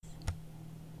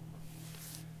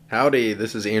Howdy,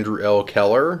 this is Andrew L.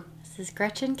 Keller. This is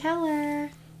Gretchen Keller.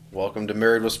 Welcome to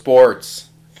Married with Sports.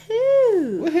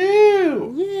 Woohoo!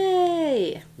 Woohoo!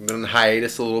 Yay! We've been on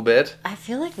hiatus a little bit. I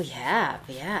feel like we have,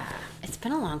 yeah. It's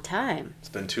been a long time. It's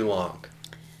been too long.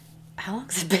 How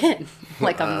long's it been?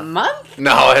 Like a month?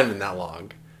 No, it hasn't been that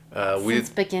long. Since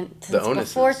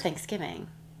before Thanksgiving.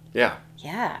 Yeah.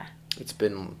 Yeah. It's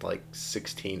been like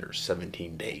 16 or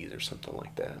 17 days or something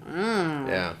like that.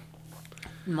 Yeah.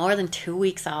 More than 2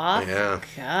 weeks off? Yeah.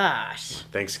 Gosh.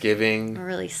 Thanksgiving. We're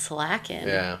really slacking.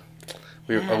 Yeah.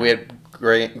 We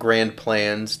had grand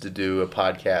plans to do a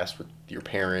podcast with your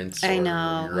parents. I or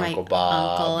know. your My Uncle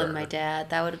Bob. uncle and my dad.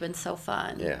 That would have been so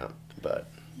fun. Yeah, but...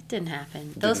 It didn't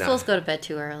happen. Those fools go to bed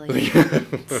too early.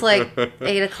 It's like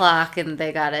 8 o'clock and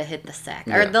they gotta hit the sack.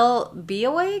 Yeah. Or they'll be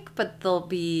awake, but they'll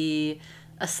be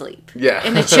asleep. Yeah.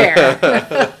 In a chair.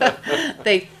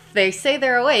 They say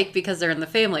they're awake because they're in the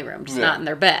family room, just not in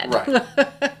their bed. Right.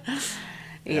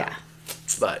 Yeah.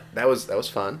 But that was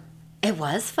fun. It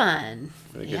was fun.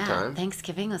 Had a good time.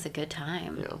 Thanksgiving was a good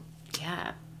time.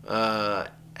 Yeah.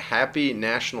 Happy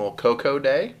National Cocoa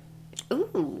Day.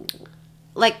 Ooh.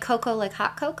 Like cocoa, like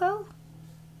hot cocoa?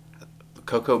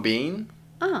 Cocoa bean.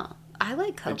 Oh, I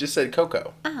like cocoa. I just said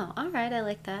cocoa. Oh, all right. I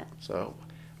like that. So,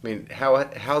 I mean,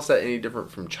 how's that any different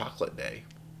from Chocolate Day?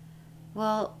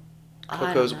 Well,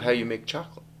 Cocoa's how you make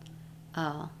chocolate.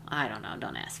 Oh, I don't know.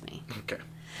 Don't ask me. Okay.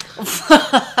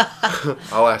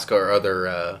 I'll ask our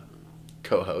other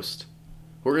co-host.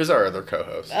 Where is our other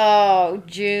co-host? Oh,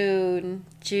 June.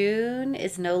 June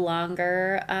is no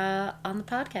longer on the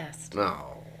podcast.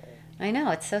 No. I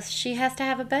know. It's so she has to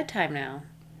have a bedtime now.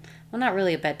 Well, not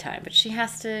really a bedtime, but she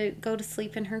has to go to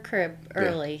sleep in her crib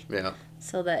early. Yeah.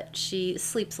 So that she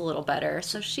sleeps a little better.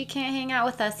 So she can't hang out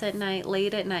with us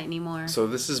late at night anymore. So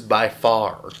this is by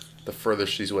far the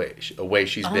furthest away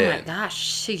she's been. Oh my gosh,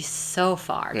 she's so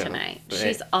far tonight.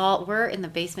 We're in the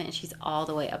basement and she's all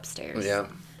the way upstairs. Yeah.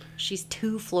 She's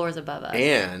 2 floors above us.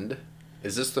 And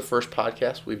is this the first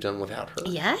podcast we've done without her?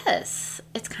 Yes.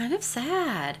 It's kind of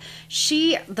sad.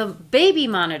 The baby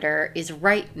monitor is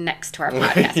right next to our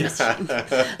podcast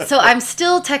machine. So I'm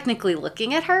still technically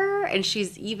looking at her, and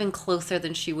she's even closer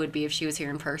than she would be if she was here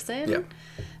in person. Yeah.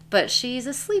 But she's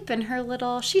asleep in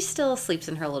she still sleeps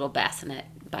in her little bassinet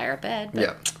by our bed. But,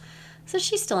 Yeah. So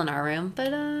she's still in our room. But,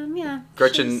 yeah.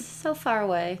 Gretchen she's so far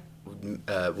away.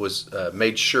 was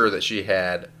made sure that she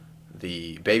had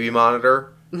the baby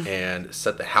monitor and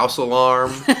set the house alarm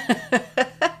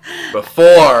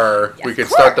before we could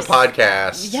start the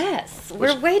podcast. Yes.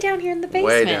 We're way down here in the basement.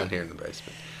 Way down here in the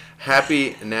basement.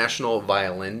 Happy National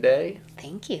Violin Day.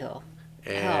 Thank you.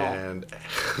 And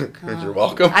you're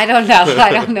welcome. I don't know.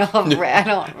 I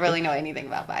don't really know anything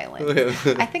about violins.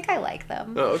 I think I like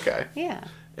them. Oh, okay. Yeah.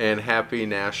 And happy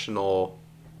National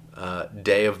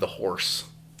Day of the Horse.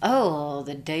 Oh,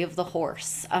 the Day of the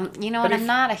Horse. You know what? I'm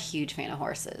not a huge fan of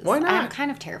horses. Why not? I'm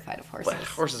kind of terrified of horses. Well,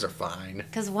 horses are fine.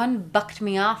 Because one bucked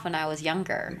me off when I was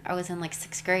younger. I was in like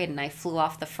 6th grade and I flew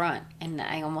off the front and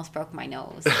I almost broke my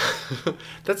nose.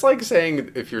 That's like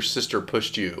saying if your sister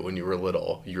pushed you when you were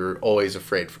little, you're always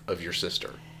afraid of your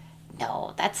sister.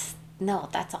 No, that's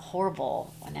a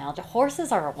horrible analogy.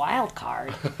 Horses are a wild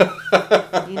card.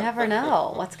 You never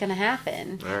know what's going to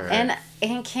happen. All right.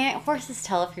 And can't horses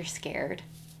tell if you're scared?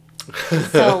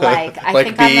 So I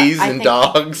think bees and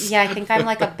dogs. Yeah, I think I'm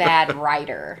like a bad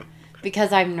rider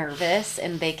because I'm nervous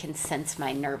and they can sense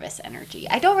my nervous energy.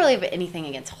 I don't really have anything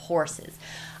against horses.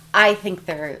 I think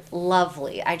they're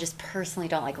lovely. I just personally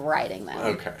don't like riding them.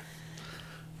 Okay.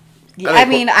 I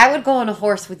mean, I would go on a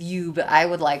horse with you, but I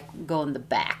would like go in the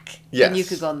back. Yes. And you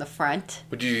could go in the front.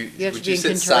 Would you have to be in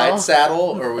sit control. side saddle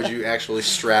or would you actually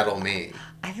straddle me?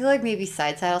 I feel like maybe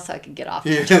side saddle so I could get off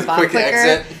Yeah, and jump off quick quicker.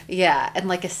 exit. Yeah, and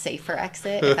like a safer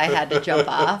exit if I had to jump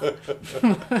off.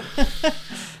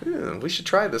 Yeah, we should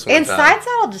try this one And time. side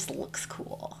saddle just looks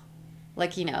cool.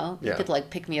 Like, you Yeah. could like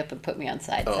pick me up and put me on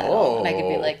side saddle. And I could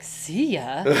be like, see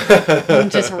ya. And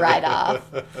just ride off.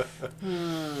 All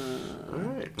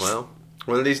right. Well,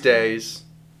 one of these days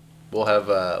we'll have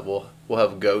we'll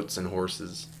have goats and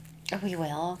horses Oh, we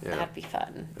will. Yeah. That'd be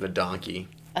fun. and a donkey.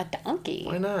 A donkey.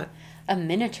 Why not? A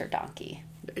miniature donkey.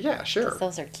 Yeah, sure.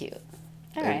 Those are cute.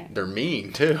 All And right. they're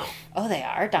mean too. Oh, they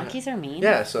are? Donkeys are mean?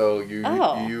 Yeah, so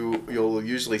Oh. you'll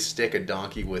usually stick a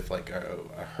donkey with like a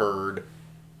herd,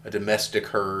 a domestic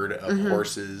herd of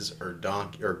horses or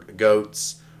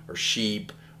goats or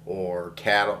sheep or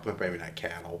cattle. Maybe not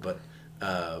cattle, but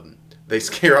they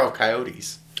scare off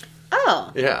coyotes.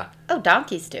 Oh. Yeah. Oh,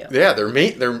 donkeys do. Yeah, they're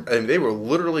mean. They will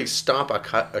literally stomp a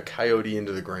coyote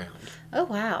into the ground. Oh,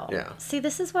 wow. Yeah. See,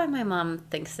 this is why my mom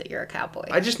thinks that you're a cowboy.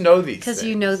 I just know these Because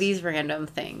you know these random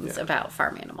things about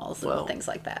farm animals and things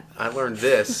like that. I learned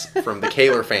this from the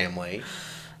Kaler family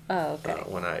Oh, okay.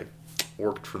 when I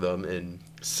worked for them in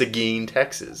Seguin,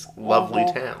 Texas. Lovely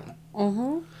town.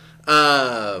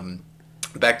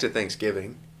 Back to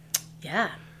Thanksgiving.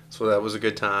 Yeah. So that was a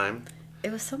good time.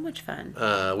 It was so much fun.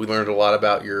 We learned a lot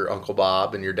about your Uncle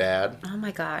Bob and your dad. Oh, my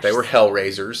gosh. They were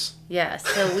hellraisers. Yeah,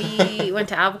 so we went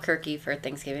to Albuquerque for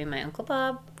Thanksgiving. My Uncle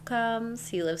Bob comes.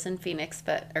 He lives in Phoenix,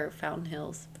 or Fountain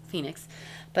Hills, Phoenix.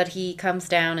 But he comes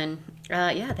down and,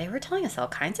 they were telling us all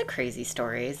kinds of crazy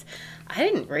stories. I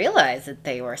didn't realize that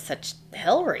they were such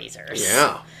hellraisers.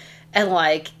 Yeah. And,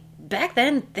 back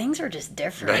then, things were just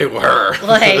different. They were.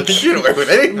 Like, you could work with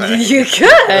anything. You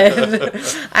could.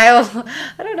 I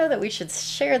don't know that we should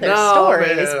share their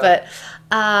stories, but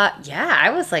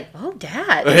I was like, "Oh,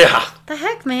 Dad, Yeah. the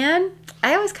heck, man!"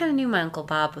 I always kind of knew my Uncle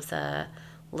Bob was a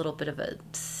little bit of a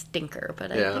stinker,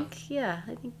 but I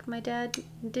think my dad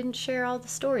didn't share all the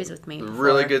stories with me. Before.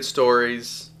 Really good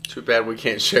stories. Too bad we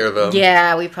can't share them.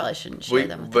 Yeah, we probably shouldn't share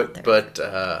them. But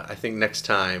I think next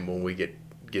time when we get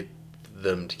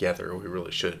them together, we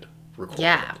really should record.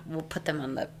 Yeah, them. we'll put them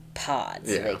on the pod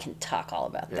so they can talk all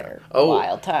about their Oh.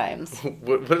 wild times.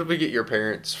 What did we get your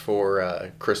parents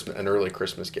for Christmas? An early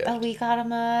Christmas gift. Oh, we got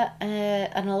them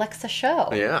an Alexa show.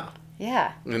 Yeah.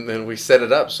 Yeah. And then we set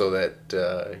it up so that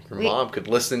your mom could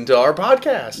listen to our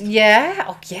podcast. Yeah.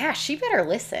 Oh, yeah. She better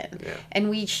listen. Yeah.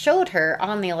 And we showed her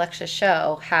on the Alexa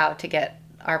show how to get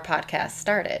our podcast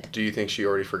started. Do you think she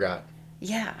already forgot?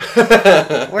 Yeah.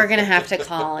 We're going to have to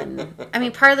call and... I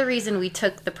mean, part of the reason we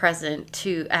took the present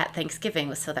at Thanksgiving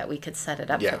was so that we could set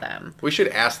it up for them. We should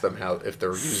ask them if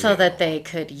they're using it. So that they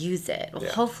could use it. Well,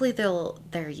 hopefully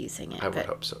they're using it. I would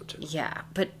hope so, too. Yeah.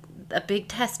 But a big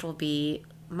test will be,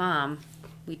 Mom,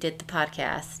 we did the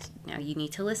podcast. Now you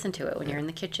need to listen to it when you're in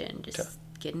the kitchen. Just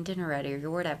getting dinner ready or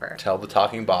whatever. Tell the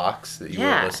talking box that you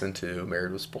will listen to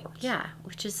Married with Sports. Yeah,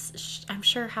 which is, I'm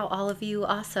sure, how all of you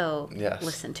also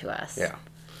listen to us. Yeah.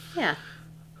 Yeah.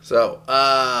 So,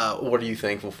 what are you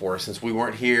thankful for? Since we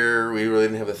weren't here, we really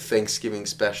didn't have a Thanksgiving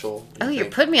special. You're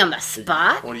putting me on the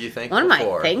spot? What are you thankful for? What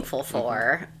am I thankful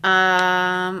for?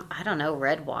 I don't know,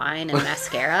 red wine and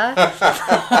mascara.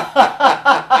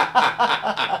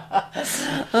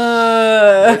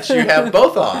 Which you have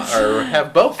both on, or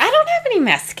have both. I don't have any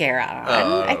mascara on.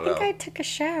 Oh, I think I took a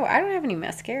shower. I don't have any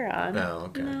mascara on. No,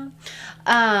 okay. No.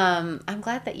 I'm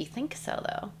glad that you think so,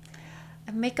 though.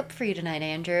 I have makeup for you tonight,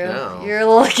 Andrew. No. You're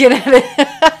looking at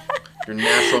it. Your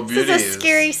natural beauty This is a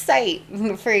scary sight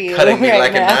for you. cutting me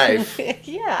like now. a knife.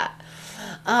 Yeah.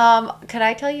 Could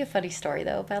I tell you a funny story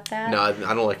though about that? No, I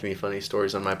don't like any funny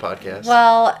stories on my podcast.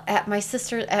 Well, at my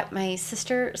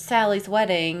sister Sally's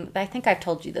wedding, I think I've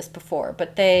told you this before,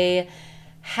 but they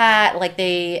had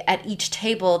at each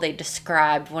table they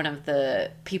described one of the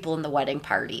people in the wedding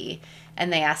party,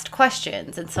 and they asked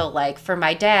questions. And so for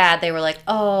my dad, they were like,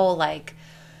 "Oh, like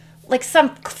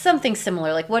something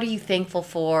similar, like what are you thankful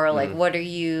for, like what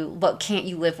can't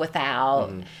you live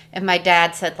without?" And my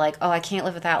dad said "Oh, I can't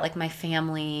live without my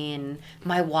family and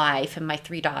my wife and my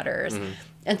 3 daughters."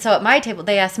 And so at my table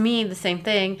they asked me the same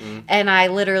thing, and I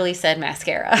literally said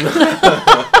mascara.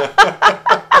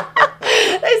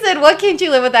 They said, "What can't you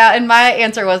live without?" And my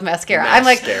answer was mascara. I'm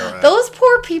like, those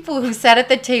poor people who sat at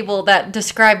the table that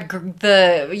described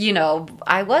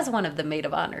I was one of the maid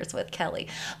of honors with Kelly,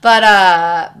 but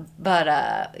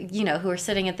who were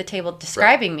sitting at the table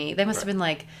describing me, they must have been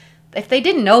like, if they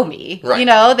didn't know me,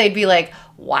 they'd be like,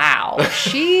 "Wow,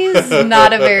 she's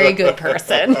not a very good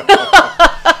person."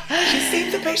 She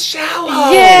seems a bit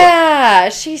shallow. Yeah,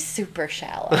 she's super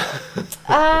shallow.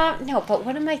 No, but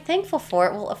what am I thankful for?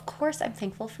 Well, of course, I'm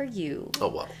thankful for you. Oh,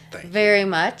 well, thank you. Very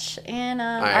much. And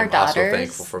our daughters. I'm also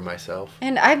thankful for myself.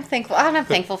 And I'm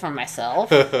thankful for myself.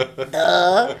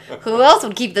 Duh. Who else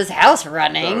would keep this house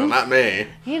running? Not me.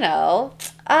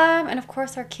 And of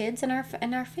course our kids and our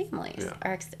families.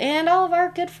 Yeah. And all of our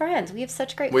good friends. We have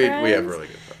such great friends. We have really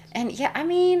good friends. And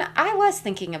I was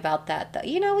thinking about that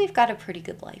though. We've got a pretty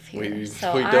good life here.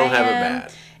 We don't have it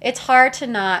bad. It's hard to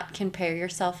not compare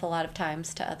yourself a lot of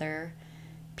times to other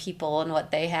people and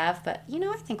what they have, but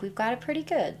I think we've got it pretty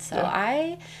good. So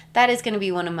that is going to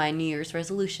be one of my New Year's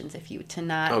resolutions, to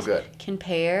not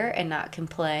compare and not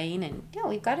complain, and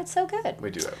we've got it so good.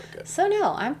 We do have it good. So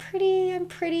no, I'm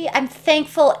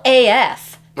thankful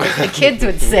AF, as the kids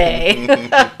would say.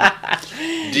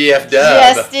 DF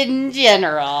dub. Just in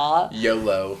general.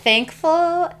 YOLO.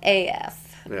 Thankful AF.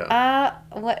 Yeah.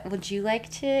 What would you like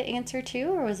to answer to,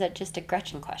 or was that just a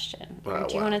Gretchen question? Or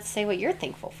do you want to say what you're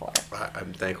thankful for?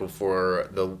 I'm thankful for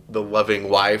the loving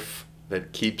wife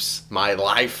that keeps my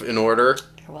life in order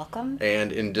You're welcome.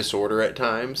 and in disorder at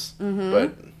times. Mm-hmm.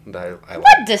 But I like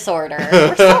What disorder?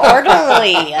 We're so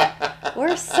orderly.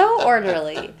 We're so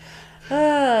orderly.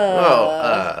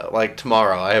 Well, like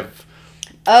tomorrow, I have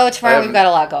Tomorrow we've got a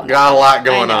lot going on. got a lot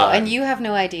going I know, on. and you have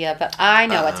no idea, but I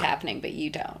know what's happening, but you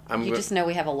don't. You just know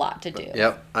we have a lot to do.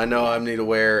 Yep, I know I need to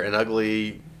wear an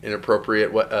ugly,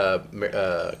 inappropriate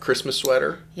Christmas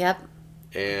sweater. Yep.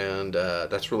 And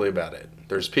that's really about it.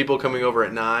 There's people coming over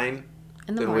at 9.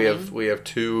 In the then morning. we have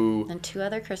 2. And 2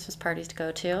 other Christmas parties to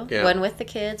go to. Yeah. One with the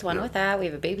kids, one without. We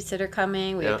have a babysitter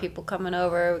coming. We have people coming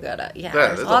over. We got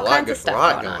there's all kinds of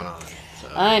stuff going on. So.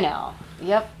 I know.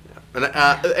 Yep. And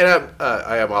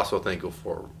I am also thankful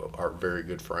for our very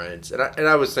good friends. And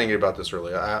I was thinking about this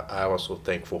earlier. I also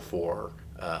thankful for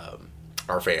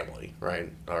our family, right?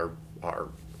 Our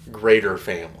greater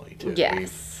family too.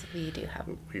 Yes, we do have.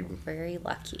 We're very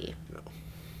lucky.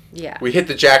 Yeah. We hit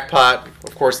the jackpot.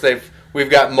 Of course, we've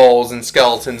got moles and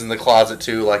skeletons in the closet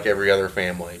too, like every other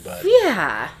family. But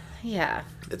yeah,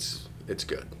 it's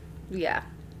good. Yeah.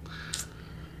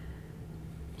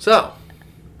 So.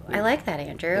 I like that,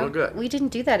 Andrew. Well, good. We didn't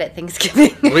do that at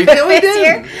Thanksgiving. We this did.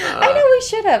 year. I know we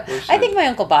should have. I think my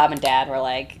Uncle Bob and Dad were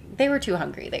like, they were too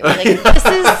hungry. They were like,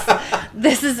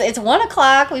 this is. It's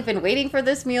 1:00. We've been waiting for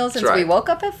this meal since we woke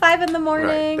up at 5 in the morning.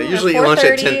 Right. They usually eat lunch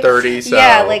at 10:30. So.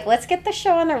 Yeah, like let's get the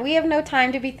show on there. We have no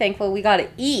time to be thankful. We got to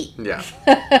eat. Yeah.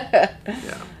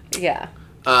 Yeah.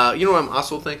 You know what I'm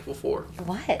also thankful for?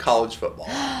 What? College football.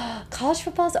 College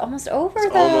football's almost over,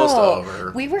 It's though. almost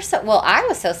over. I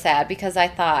was so sad because I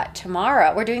thought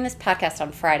tomorrow, we're doing this podcast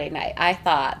on Friday night. I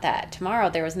thought that tomorrow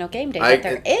there was no game day, but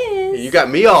there is. You got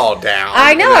me all down.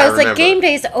 I know. I was like, game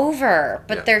day's over,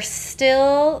 but there's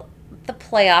still the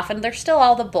playoff and there's still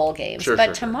all the bowl games.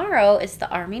 But tomorrow is the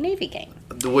Army-Navy game.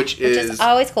 Which is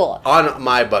always cool. On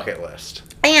my bucket list.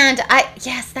 And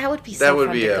that would be so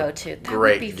fun to go to. That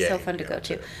would be so fun to go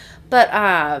to. But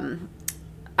I'm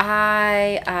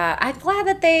glad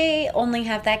that they only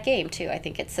have that game too. I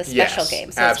think it's a special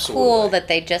game. So it's cool that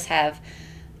they just have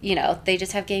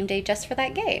game day just for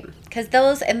that game. Because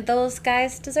those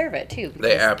guys deserve it too.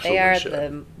 They absolutely should.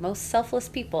 The most selfless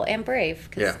people and brave.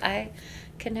 Because I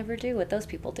could never do what those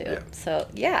people do.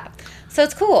 Yeah. So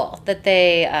it's cool that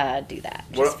they do that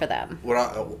just for them.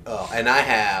 And I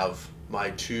have my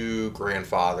 2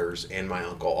 grandfathers and my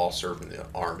uncle all served in the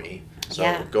Army.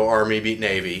 So go Army, beat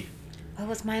Navy. Oh,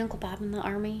 was my Uncle Bob in the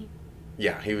Army?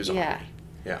 Yeah, he was Army.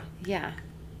 Yeah. Yeah.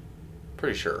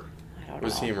 Pretty sure. I don't know.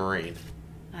 Was he a Marine?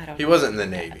 I don't know. He wasn't in the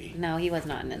Navy. No, he was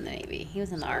not in the Navy. He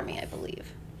was in the Army, I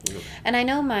believe. And I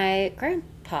know my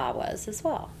grandpa was as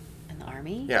well in the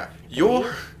Army. Yeah.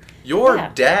 Your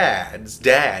dad's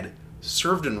dad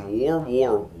served in World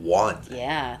War One.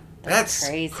 Yeah. That's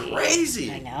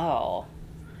crazy. I know.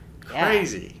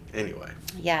 Crazy. Anyway.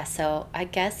 Yeah, so I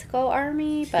guess go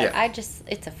Army, but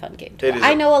it's a fun game to watch. Is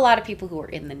I know a lot of people who are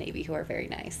in the Navy who are very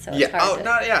nice, so it's hard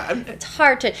it's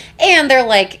hard to, and they're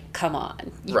like, come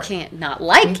on, you can't not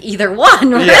like either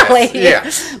one, really.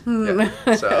 Yes.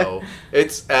 So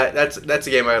it's that's a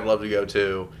game I'd love to go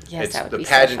to. Yes, that would the be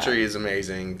pageantry so fun. is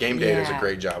amazing. Game Day does a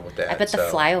great job with that. I bet the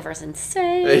flyover's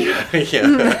insane. Yeah.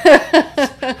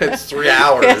 It's 3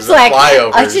 hours It's of like,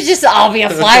 flyovers. I should just all be a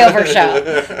flyover show,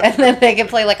 and then they can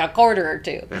play like a quarter or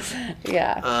two.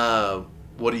 Yeah.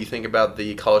 What do you think about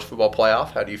the college football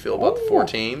playoff? How do you feel about the 4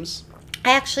 teams?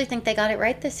 I actually think they got it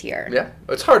right this year. Yeah,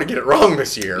 it's hard to get it wrong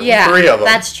this year. Yeah, 3 of them.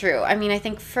 That's true. I mean, I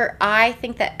think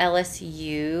that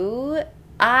LSU.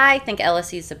 I think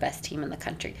LSU is the best team in the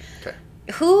country. Okay.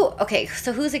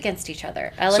 So who's against each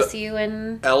other? LSU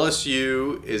and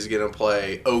LSU is going to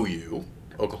play OU,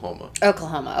 Oklahoma.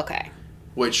 Oklahoma, okay.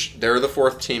 Which they're the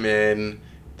 4th team in.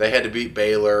 They had to beat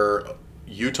Baylor.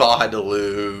 Utah had to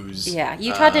lose. Yeah,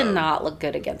 Utah did not look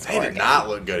good against Oregon. They did not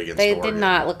look good against Oregon. Oregon. They did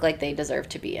not look like they deserved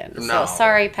to be in. No. So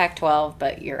sorry, Pac-12,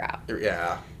 but you're out.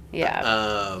 Yeah.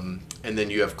 Yeah. And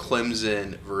then you have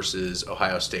Clemson versus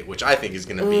Ohio State, which I think is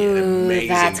going to be an amazing game.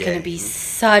 That's going to be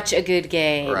such a good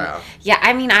game. Right. Yeah,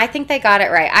 I mean, I think they got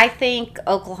it right. I think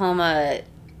Oklahoma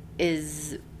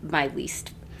is my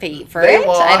least favorite.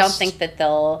 I don't think that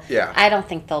they'll. Yeah. I don't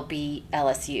think they'll beat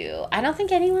LSU. I don't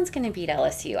think anyone's going to beat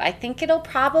LSU. I think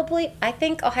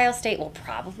Ohio State will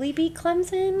probably beat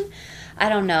Clemson. I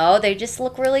don't know. They just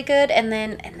look really good, and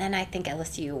then I think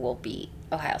LSU will beat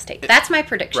Ohio State. That's my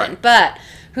prediction, right. But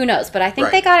who knows? But I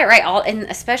think they got it right. And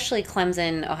especially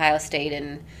Clemson, Ohio State,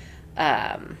 and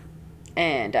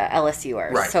LSU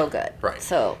are so good. Right.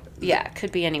 So yeah, it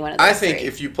could be any one of those. I think 3.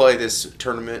 if you play this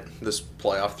tournament, this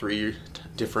playoff 3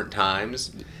 different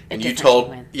times, and you different told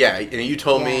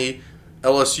team wins. me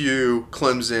LSU,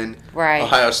 Clemson, Right.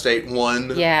 Ohio State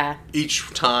won Yeah. each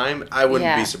time, I wouldn't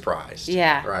Yeah. be surprised.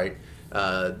 Yeah. Right?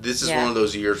 This is Yeah. one of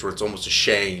those years where it's almost a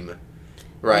shame,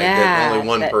 right? Yeah, that only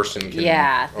one that- person can.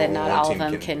 Yeah, or that not one all of team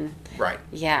them can. Right.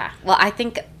 Yeah. Well, I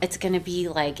think it's going to be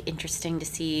like interesting to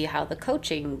see how the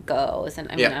coaching goes. And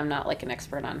I mean, Yeah. I'm not like an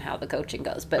expert on how the coaching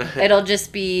goes, but it'll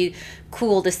just be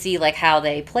cool to see like how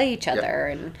they play each other.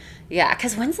 And yeah,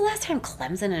 because when's the last time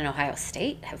Clemson and Ohio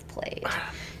State have played?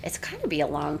 It's going to be a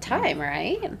long time,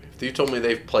 right? If you told me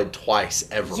they've played twice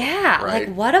ever. Yeah. Right?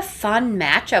 Like, what a fun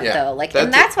matchup, Yeah, though. Like, that's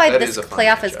and that's why that this is a fun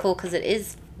playoff is matchup. cool because it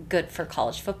is good for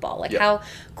college football. Like, Yep. how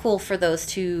cool for those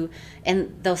two,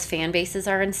 and those fan bases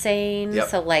are insane. Yep.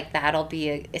 So, like,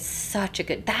 it's such a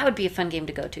good, that would be a fun game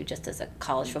to go to just as a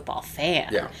college football fan.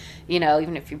 Yeah. You know,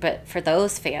 even if but for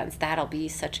those fans, that'll be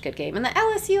such a good game. And the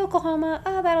LSU Oklahoma,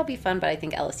 that'll be fun, but I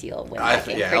think LSU will win that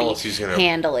game pretty LSU's gonna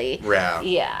handily. Yeah.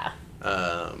 Yeah.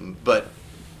 But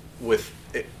with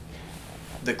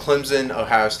the Clemson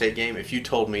Ohio State game, if you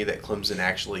told me that Clemson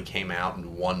actually came out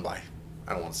and won by,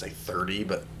 I don't want to say 30,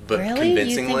 but Really? You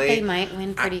convincingly, think they might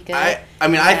win pretty good? I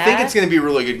mean, I think Yeah? it's going to be a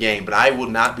really good game, but I would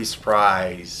not be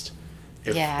surprised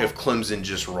Yeah. if Clemson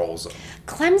just rolls them.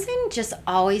 Clemson just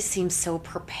always seems so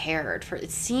prepared for.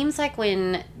 It seems like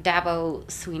when Dabo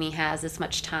Sweeney has this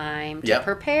much time to Yep.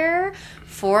 prepare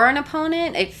for an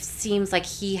opponent, it seems like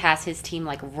he has his team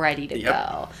like ready to Yep.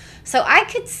 go. So I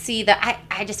could see that.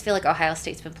 I just feel like Ohio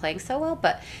State's been playing so well,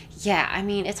 but yeah, I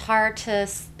mean it's hard to.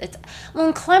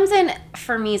 And Clemson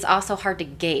for me is also hard to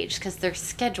gauge because their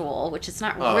schedule, which is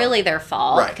not really their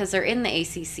fault right. because they're in the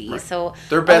ACC. Right. So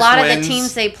Their a best lot of wins- the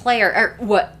teams they play are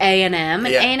what A&M, and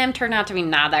Yeah. A&M turned out to be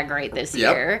not that great this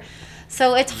Yep. year.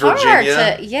 So it's Virginia. hard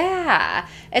to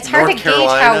it's hard North to gauge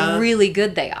how Carolina. really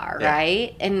good they are, Yeah.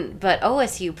 right? But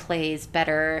OSU plays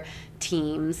better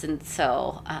teams, and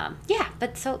so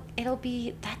but so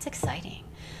that's exciting.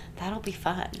 That'll be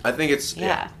fun. I think it's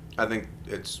Yeah. I think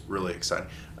it's really exciting.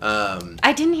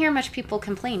 I didn't hear much people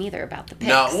complain either about the picks.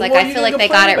 No, Like what are I you feel gonna like they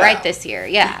got complain it right about? this year.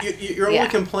 Yeah. Your only Yeah.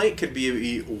 complaint could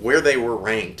be where they were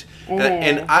ranked. Mm-hmm.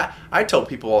 And I tell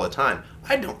people all the time,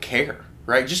 I don't care,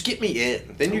 right? Just get me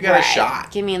in. Then you got a Right.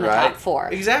 shot. Give me in the right? top 4.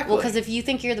 Exactly. Well, because if you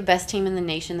think you're the best team in the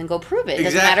nation, then go prove it. It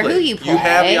doesn't Exactly. matter who you play. You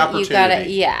have the You gotta,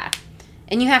 opportunity. yeah.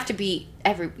 And you have to beat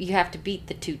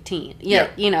the two teams. Yeah, Yeah.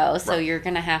 you know, so Right. you're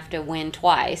gonna have to win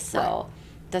twice. So Right.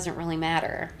 it doesn't really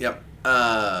matter. Yep.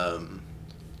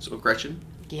 So Gretchen,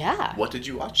 Yeah. what did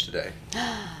you watch today?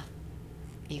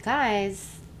 You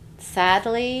guys,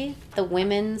 sadly, the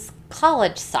women's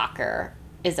college soccer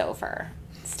is over.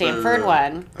 Stanford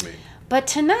won. I mean, But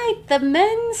tonight, the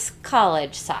men's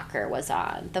college soccer was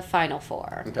on, the Final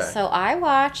Four. Okay. So I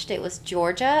watched, it was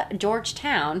Georgetown,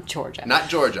 not Georgia.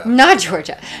 Not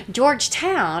Georgia.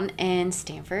 Georgetown and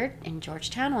Stanford, and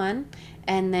Georgetown won.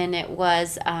 And then it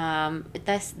was,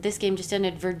 this game just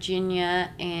ended, Virginia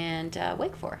and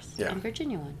Wake Forest. Yeah. And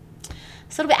Virginia won.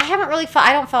 So I haven't really,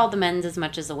 I don't follow the men's as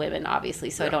much as the women, obviously,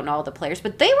 so I don't know all the players.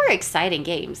 But they were exciting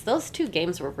games. Those two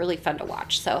games were really fun to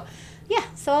watch. So, yeah,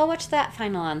 so I'll watch that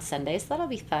final on Sunday, so that'll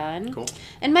be fun. Cool.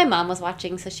 And my mom was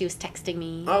watching, so she was texting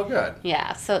me. Oh, good.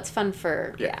 Yeah, so it's fun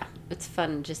Yeah. it's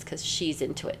fun just because she's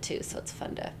into it too, so it's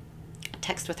fun to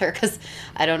text with her because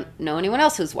I don't know anyone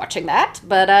else who's watching that,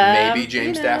 but Maybe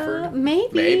James Stafford?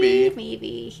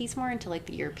 maybe he's more into like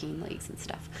the European leagues and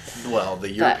stuff. Well,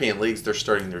 the European leagues, they're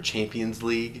starting their Champions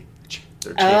League.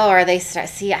 Their Are they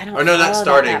see? I don't. Or no, not follow that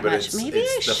starting, that but much. it's Maybe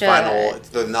it's I the should. final. It's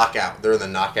the knockout. They're in the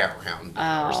knockout round or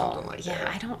Oh, something like yeah, that.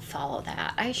 I don't follow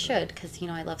that. I should because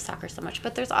I love soccer so much,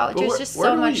 but there's always But just where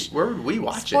so do much where would we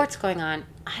watch sports going on.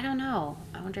 I don't know.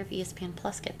 I wonder if ESPN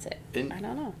Plus gets it. it? I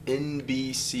don't know.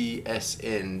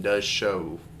 NBCSN does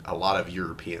show a lot of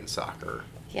European soccer.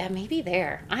 Yeah, maybe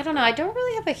there. I don't know. I don't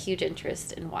really have a huge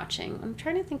interest in watching. I'm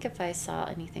trying to think if I saw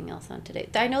anything else on today.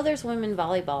 I know there's women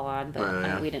volleyball on, but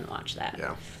Yeah. we didn't watch that.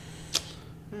 Yeah.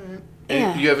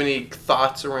 Yeah. Do you have any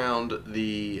thoughts around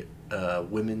the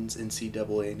women's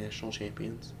NCAA national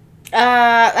champions?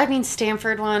 I mean,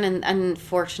 Stanford won, and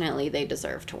unfortunately, they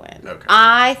deserve to win. Okay.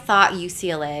 I thought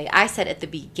UCLA. I said at the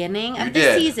beginning You of the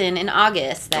did. season in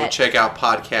August Go that check out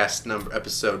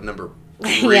episode number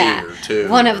 3 yeah, or 2.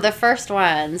 one of the first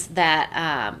ones that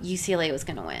UCLA was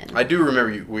going to win. I do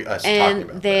remember us talking And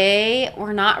about they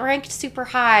were not ranked super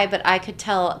high, but I could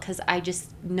tell because I just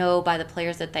know by the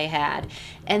players that they had.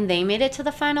 And they made it to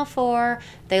the Final Four.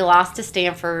 They lost to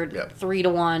Stanford Yep.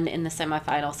 3-1 in the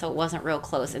semifinal, so it wasn't real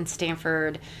close. And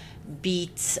Stanford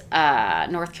beat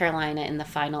North Carolina in the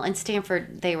final. And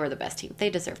Stanford, they were the best team. They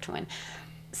deserved to win.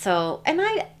 So, and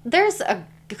there's a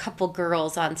a couple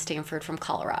girls on Stanford from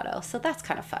Colorado, so that's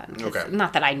kind of fun. Okay.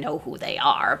 Not that I know who they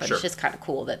are, but Sure. it's just kind of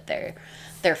cool that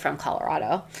they're from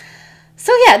Colorado.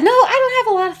 So yeah, no, I don't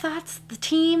have a lot of thoughts. The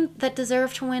team that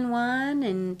deserved to win won,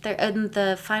 and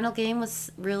the final game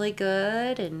was really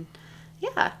good, and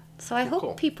yeah. So I hope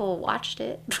Cool. people watched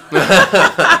it,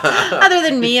 other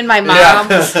than me and my mom. Yeah.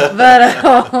 But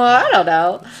I don't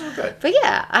know. Okay. But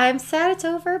yeah, I'm sad it's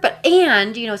over.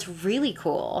 And it's really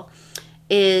cool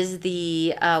is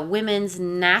the women's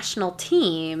national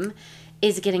team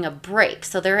is getting a break.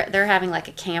 So they're having like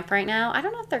a camp right now. I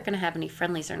don't know if they're going to have any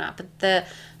friendlies or not. But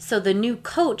the new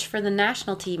coach for the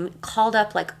national team called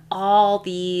up like all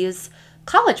these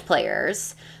college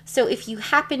players. So if you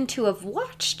happen to have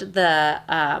watched the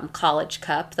College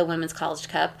Cup, the Women's College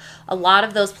Cup, a lot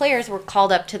of those players were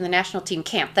called up to the national team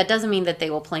camp. That doesn't mean that they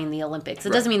will play in the Olympics. It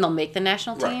Right. doesn't mean they'll make the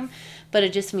national Right. team, but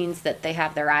it just means that they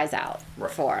have their eyes out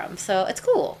Right. for them. So it's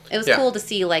cool. It was Yeah. cool to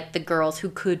see like the girls who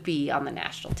could be on the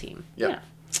national team. Yeah. Yeah.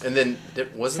 And then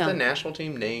wasn't So- the national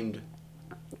team named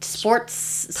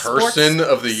Sportsman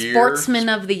of the year? Sportsman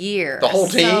of the year. The whole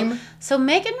team? So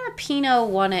Megan Rapinoe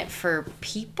won it for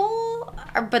people,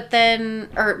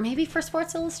 or maybe for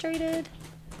Sports Illustrated.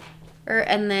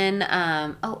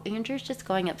 Andrew's just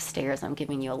going upstairs. I'm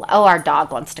giving you our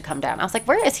dog wants to come down. I was like,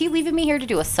 where is he leaving me here to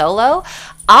do a solo?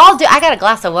 I got a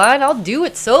glass of wine. I'll do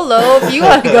it solo. If you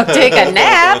want to go take a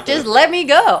nap, just let me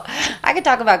go. I could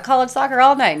talk about college soccer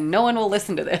all night. No one will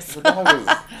listen to this. The dog is,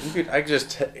 I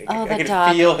the could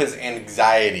dog. feel his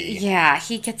anxiety. Yeah,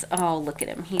 he gets, look at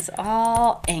him. He's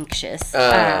all anxious.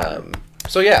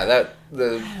 So yeah, I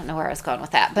don't know where I was going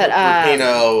with that, but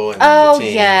Rapinoe and oh the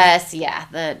team. yes,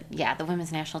 the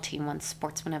women's national team won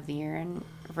Sportsman of the Year, and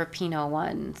Rapinoe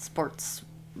won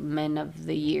Sportsman of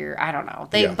the Year. I don't know.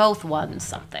 They Yeah. both won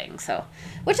something, so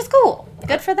which is cool.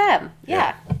 Good for them.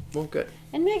 Yeah. Well, good.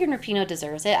 And Megan Rapinoe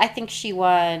deserves it. I think she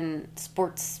won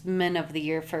Sportsman of the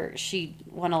Year she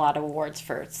won a lot of awards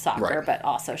for soccer, Right. but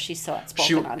also she's so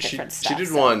outspoken on different stuff.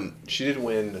 She did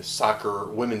win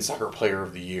women's soccer player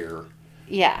of the year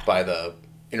Yeah. by the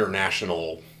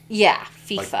international. Yeah,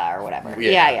 FIFA or whatever.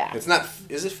 Yeah. Yeah. It's not.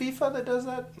 Is it FIFA that does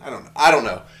that? I don't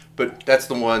know. But that's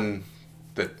the one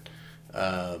that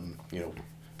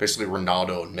basically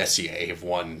Ronaldo and Messier have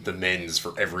won the men's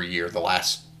for every year the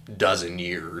last dozen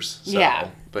years. So, Yeah.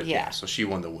 But Yeah. so she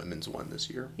won the women's one this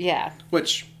year, Yeah.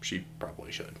 which she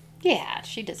probably should. Yeah,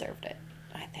 she deserved it,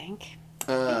 I think.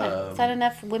 Yeah. Is that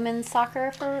enough women's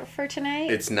soccer for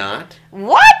tonight? It's not.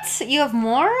 What? You have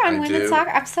more on I women's do. soccer?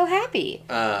 I'm so happy.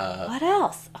 Uh, What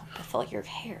else? Oh, Biffle, your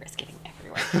hair is getting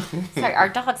everywhere. Sorry, our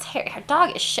dog's hair. Our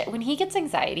dog is when he gets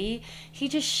anxiety, he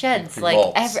just sheds like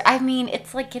Convulse.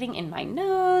 it's like getting in my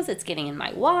nose. It's getting in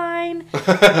my wine.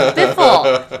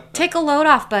 Biffle, take a load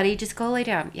off, buddy. Just go lay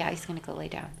down. Yeah, he's gonna go lay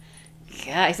down.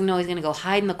 Yeah, he's gonna go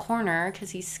hide in the corner because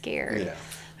he's scared. Yeah.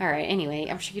 All right. Anyway,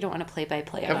 I'm sure you don't want to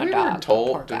play-by-play Have on we our ever dog. Poor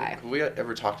told? guy. Have we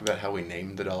ever talked about how we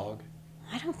named the dog?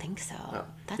 I don't think so.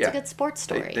 That's Yeah. a good sports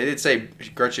story. They did say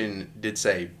Gretchen did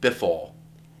say Biffle.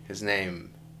 He's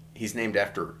named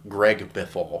after Greg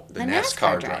Biffle, the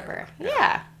NASCAR driver.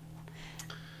 Yeah.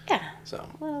 Yeah. So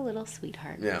What a little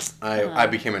sweetheart. yeah, I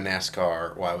became a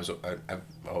NASCAR. Well, I've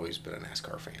always been a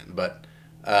NASCAR fan, but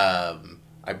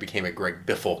I became a Greg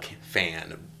Biffle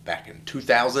fan back in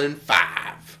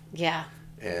 2005. Yeah.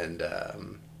 And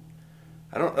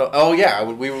I don't know. Oh yeah,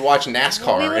 we would watch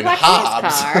NASCAR We would in watch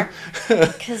Hobbs.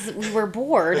 Because we were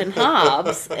bored in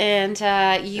Hobbs, and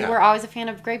you Yeah. were always a fan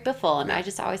of Greg Biffle, and Yeah. I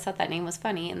just always thought that name was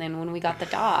funny. And then when we got the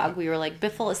dog, we were like,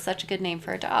 Biffle is such a good name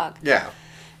for a dog, Yeah.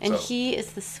 and So- he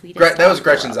is the sweetest. That dog was in the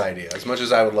Gretchen's world. idea. As much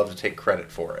as I would love to take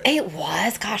credit for it. It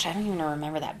was. Gosh, I don't even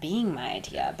remember that being my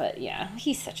idea, but yeah,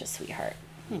 he's such a sweetheart.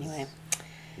 Anyway.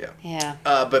 Yeah. Yeah.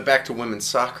 But back to women's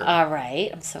soccer. All right.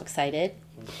 I'm so excited.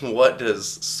 What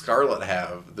does Scarlett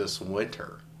have this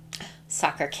winter?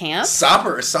 Soccer camp.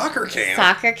 Soccer camp.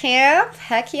 Soccer camp.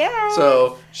 Heck yeah.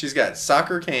 So she's got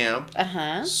soccer camp,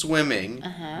 Uh-huh. swimming,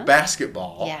 Uh-huh.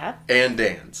 basketball, Yeah. and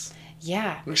dance.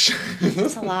 Yeah.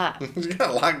 That's a lot. She's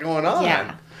got a lot going on.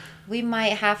 Yeah. We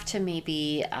might have to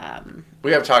maybe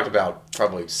We have talked about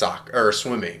probably soccer or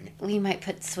swimming. we might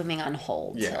put swimming on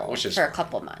hold Yeah, which is for a fine.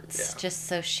 couple months, Yeah. just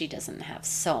so she doesn't have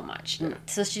so much.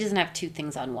 So she doesn't have two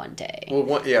things on one day.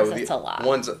 Well, That's a lot.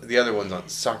 The other one's on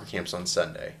soccer camp's on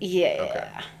Sunday. Yeah. Okay.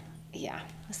 Yeah.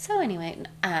 So anyway,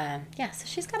 so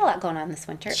she's got a lot going on this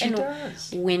winter. She and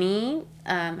does. Winnie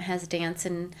has dance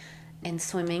and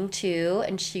swimming too,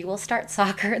 and she will start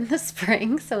soccer in the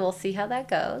spring, so we'll see how that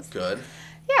goes. Good.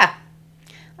 Yeah.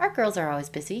 Our girls are always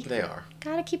busy. They are.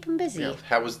 Gotta keep them busy. Yeah.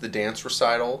 How was the dance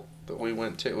recital that we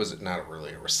went to? It was not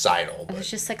really a recital, It but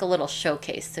was just like a little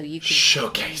showcase, so you could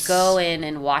showcase. go in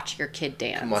and watch your kid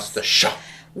dance. Come watch the show.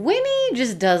 Winnie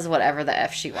just does whatever the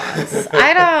F she wants.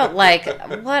 I don't like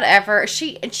whatever.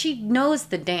 She knows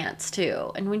the dance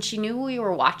too. And when she knew we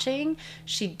were watching,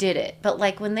 she did it. But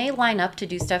like when they line up to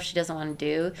do stuff she doesn't want to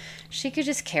do, she could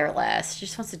just care less. She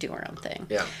just wants to do her own thing.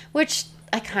 Yeah. Which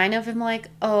I kind of am like,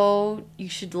 oh, you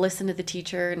should listen to the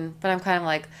teacher, but I'm kind of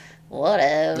like, what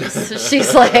else?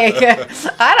 She's like,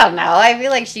 I don't know. I feel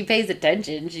like she pays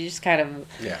attention. She just kind of,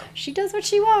 she does what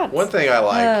she wants. One thing I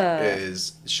like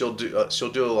is she'll do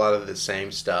a lot of the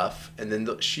same stuff, and then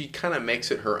she kind of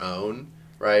makes it her own.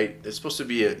 Right? It's supposed to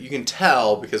be you can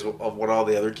tell because of what all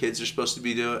the other kids are supposed to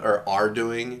be doing or are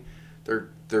doing.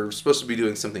 They're supposed to be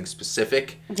doing something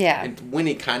specific. Yeah. And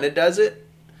Winnie kind of does it.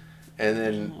 And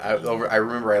then I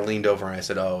remember I leaned over and I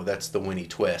said, "Oh, that's the Winnie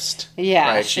twist." Yeah,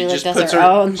 right? she just puts her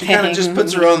own thing. She kind of just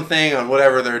puts her own thing on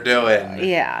whatever they're doing.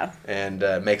 Yeah. And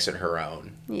makes it her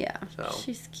own. Yeah. So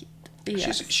she's cute.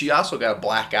 Yes. She also got a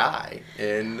black eye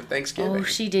in Thanksgiving. Oh,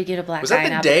 she did get a black eye. Was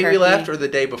that the day we left or the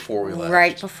day before we left?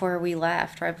 Right before we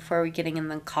left. Right before we getting in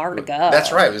the car to go.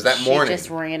 That's right. It was that morning. She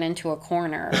just ran into a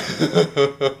corner.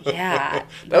 Yeah.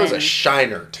 That was a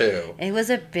shiner, too. It was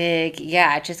a big,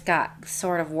 it just got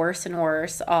sort of worse and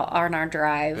worse on our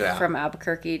drive from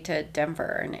Albuquerque to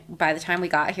Denver. And by the time we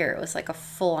got here, it was like a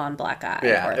full-on black eye.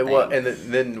 Yeah, it was, and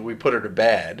then we put her to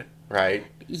bed, right?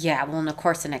 Yeah, well, and of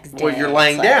course the next day. Well, you're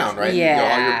laying down, right? Yeah.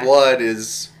 All your blood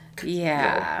is...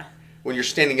 Yeah. When you're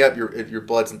standing up, your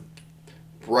blood's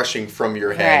rushing from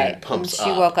your head and it pumps up.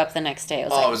 She woke up the next day. It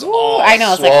was all I know.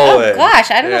 I was like, oh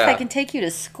gosh, I don't know if I can take you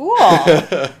to school.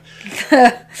 But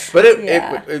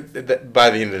it by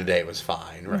the end of the day, it was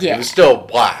fine, right? Yeah. It was still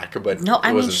black, but no,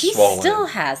 I mean, she swollen. still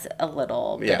has a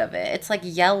little bit of it. It's like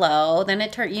yellow. Then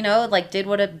it turned, like did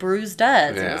what a bruise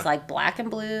does. Yeah. It was like black and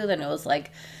blue. Then it was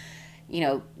like,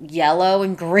 yellow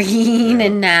and green,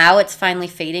 and now it's finally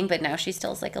fading, but now she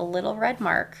still has like a little red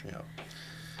mark. Yeah.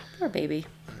 Poor baby.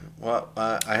 Well,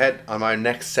 I had on my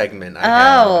next segment. We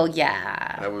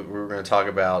were going to talk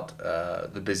about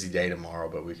the busy day tomorrow,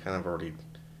 but we kind of already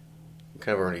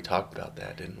talked about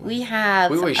that, didn't we? We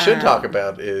have. What we should talk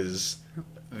about is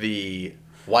the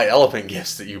white elephant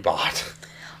gifts that you bought.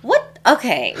 What?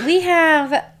 Okay, we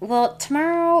have,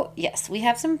 tomorrow, yes, we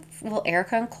have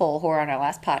Erica and Cole, who are on our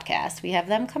last podcast, we have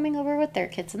them coming over with their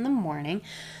kids in the morning,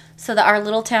 so that our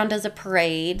little town does a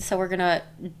parade, so we're going to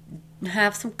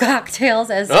have some cocktails,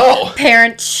 as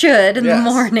parents should in the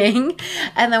morning,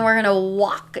 and then we're going to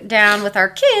walk down with our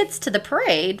kids to the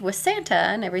parade with Santa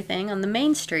and everything on the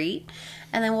main street,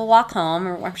 and then we'll walk home,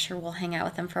 or I'm sure we'll hang out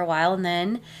with them for a while, and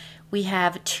then we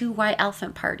have 2 white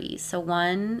elephant parties. So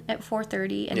one at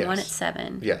 4:30 and one at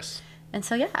 7. Yes. And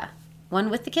so, one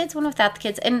with the kids, one without the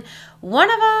kids. And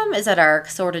one of them is at our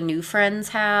sort of new friend's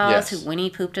house, who Winnie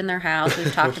pooped in their house.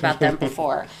 We've talked about them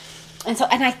before. And so,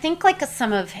 and I think like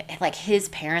some of like his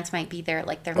parents might be there.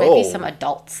 Like there might be some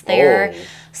adults there.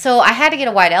 So I had to get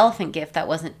a white elephant gift that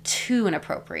wasn't too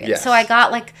inappropriate. Yes. So I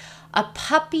got like a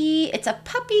puppy. It's a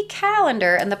puppy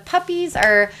calendar, and the puppies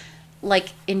are like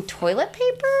in toilet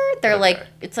paper. They're like,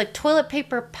 it's like toilet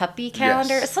paper puppy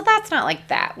calendar. Yes. So that's not like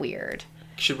that weird.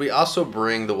 Should we also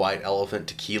bring the white elephant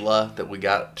tequila that we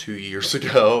got 2 years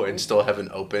ago and still haven't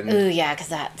opened? Ooh, yeah, because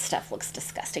that stuff looks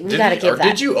disgusting. We gotta give that.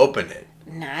 Did you open it?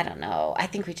 No, I don't know. I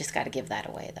think we just got to give that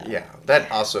away, though. Yeah, that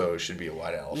also should be a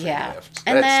white elephant gift.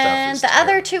 And then the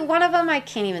other 2, one of them, I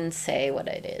can't even say what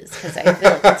it is because I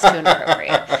feel like it's too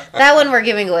inappropriate. That one we're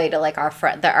giving away to like our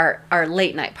friend, our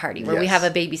late night party where we have a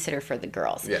babysitter for the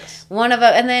girls. Yes.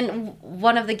 And then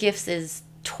one of the gifts is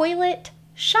toilet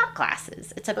shot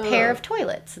glasses. It's a pair of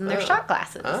toilets, and they're shot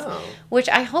glasses, which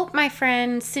I hope my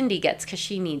friend Cindy gets because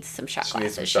she needs some shot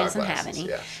glasses. She doesn't have any.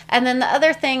 Yeah. And then the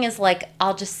other thing is like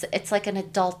it's like an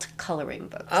adult coloring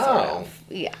book. Sort of.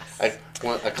 Yes. A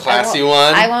classy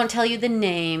one. I won't tell you the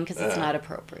name because it's not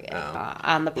appropriate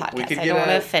on the podcast. I don't want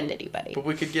to offend anybody. But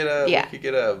we could get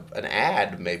an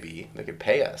ad maybe. They could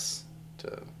pay us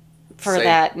to. For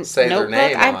that say notebook, their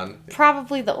name I'm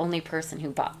probably the only person who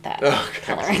bought that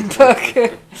coloring book.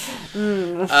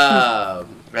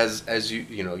 As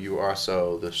you are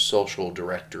also the social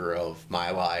director of My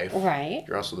Life. Right.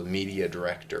 You're also the media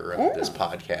director of this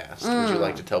podcast. Would you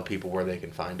like to tell people where they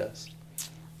can find us?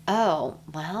 Oh,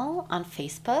 well, on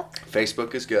Facebook.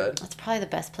 Facebook is good. That's probably the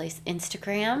best place.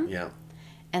 Instagram. Yeah.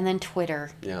 And then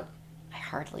Twitter. Yeah. I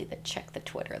hardly check the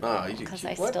Twitter, though, because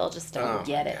I still just don't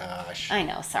get it. Gosh. I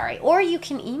know, sorry. Or you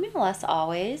can email us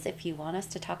always if you want us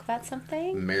to talk about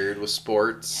something.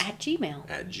 Marriedwithsports. At Gmail.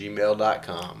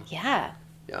 @gmail.com. Yeah.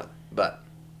 Yeah, but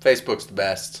Facebook's the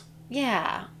best.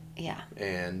 Yeah. Yeah.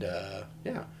 And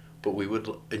yeah, but we would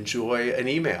enjoy an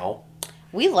email.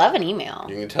 We love an email.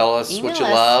 You can tell us Email what you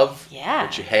us. love, Yeah.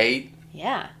 what you hate.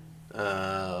 Yeah.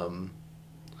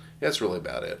 That's really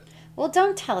about it. Well,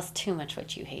 don't tell us too much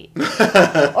what you hate.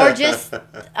 Or just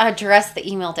address the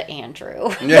email to Andrew.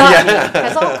 Yeah.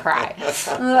 Because I'll cry.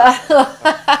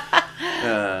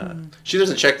 She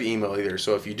doesn't check the email either,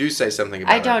 so if you do say something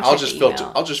about I don't it, I'll check just the filter.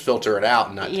 email. I'll just filter it out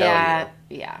and not tell Yeah.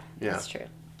 you. Yeah. Yeah. That's true.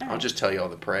 All I'll right. just tell you all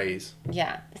the praise.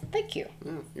 Yeah. Thank you.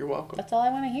 You're welcome. That's all I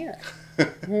want to hear.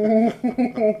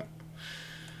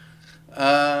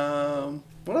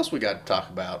 What else we got to talk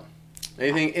about?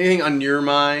 Anything on your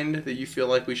mind that you feel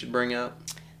like we should bring up?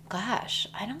 Gosh,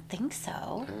 I don't think so.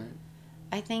 All right.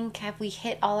 I think, have we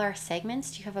hit all our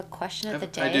segments? Do you have a question of the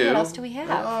day? I do. What else do we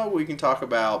have? We can talk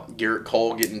about Garrett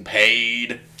Cole getting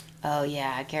paid. Oh,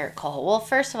 yeah, Garrett Cole. Well,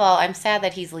 first of all, I'm sad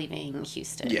that he's leaving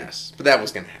Houston. Yes, but that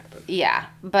was going to happen. Yeah,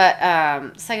 but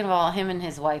second of all, him and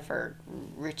his wife are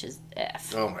rich as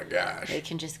F. Oh my gosh. They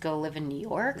can just go live in New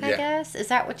York, I Yeah. guess. Is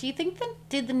that what, do you think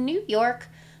did the New York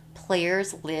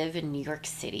players live in New York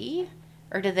City?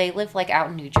 Or do they live like out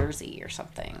in New Jersey or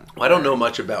something? Well, I don't know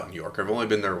much about New York. I've only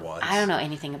been there once. I don't know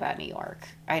anything about New York.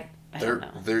 I don't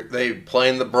know. They play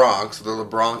in the Bronx. They're the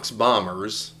Bronx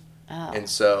Bombers. Oh. And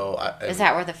so... Is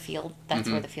that where the field, that's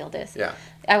where the field is? Yeah.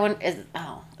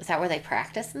 Is that where they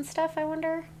practice and stuff, I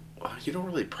wonder? Well, you don't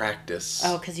really practice.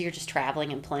 Oh, because you're just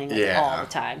traveling and playing Yeah. all the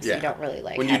time, so Yeah. you don't really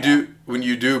like when have you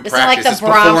do It's not like practice, the it's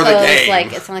before the Broncos, game.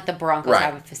 it's not like the Broncos Right.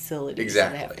 have a facility. so they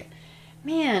have Exactly.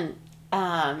 Man,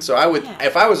 So I would, yeah.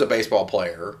 if I was a baseball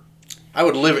player, I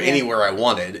would live anywhere I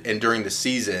wanted, and during the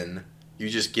season, you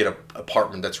just get an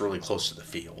apartment that's really close to the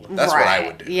field. That's what I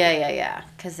would do. Yeah.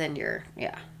 Because then you're,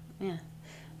 yeah.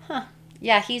 Huh.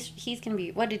 Yeah, he's gonna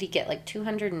be. What did he get? Like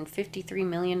 $253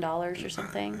 million or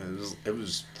something? It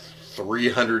was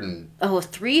 300 and... Oh,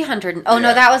 300. Oh Yeah.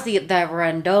 no, that was the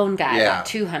Rondon guy. Yeah. Got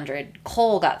 200.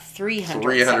 Cole got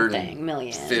 300 something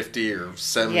million. 50 or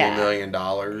 $70 Yeah. million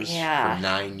dollars Yeah. for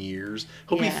 9 years.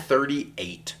 He'll be Yeah.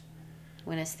 38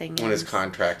 When his thing. when his ends.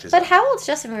 contract is But up. how old's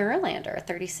Justin Verlander?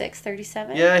 36,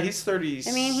 37? Yeah, he's 30.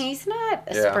 I mean, he's not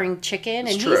a Yeah. spring chicken,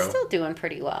 It's and true. he's still doing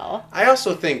pretty well. I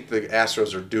also think the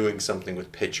Astros are doing something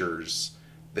with pitchers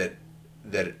that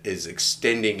is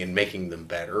extending and making them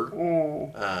better.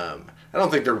 I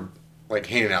don't think they're like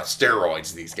handing out steroids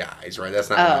to these guys, right? That's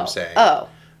not what I'm saying. Oh.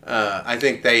 I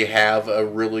think they have a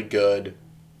really good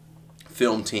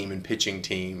film team and pitching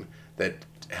team that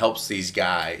helps these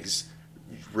guys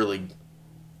really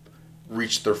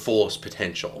reach their fullest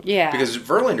potential. Yeah. Because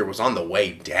Verlander was on the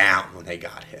way down when they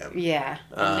got him. Yeah.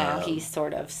 And now he's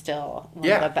sort of still one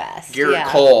Yeah. of the best. Garrett yeah.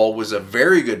 Cole was a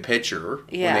very good pitcher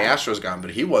Yeah. when the Astros got him,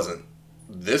 but he wasn't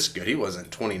this good. He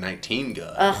wasn't 2019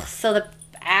 good. Ugh, so the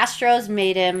Astros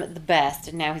made him the best,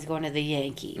 and now he's going to the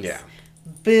Yankees. Yeah.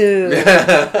 Boo.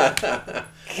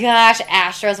 Gosh,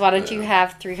 Astros, why don't you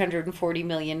have $340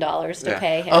 million to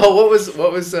pay him? Oh,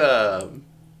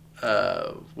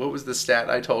 what was the stat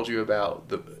I told you about?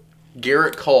 The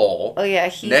Garrett Cole. Oh,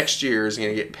 yeah. Next year is going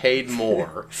to get paid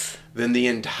more than the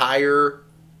entire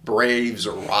Braves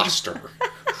roster.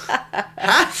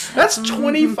 That's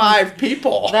 25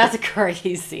 people. That's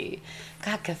crazy.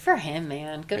 God, good for him,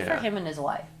 man. Good for Yeah. him and his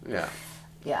wife. Yeah.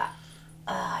 Yeah.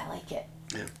 I like it.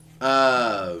 Yeah.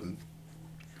 Well,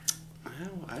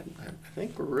 I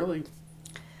think we're really...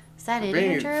 Is that it,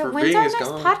 being- Andrew? for When's being our as next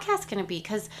gone. podcast going to be?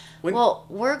 Because, When-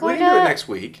 we're We going can do it to... next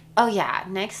week. Oh, yeah.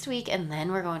 Next week, and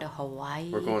then we're going to Hawaii.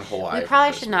 We're going to Hawaii We for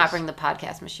probably should not Christmas. bring the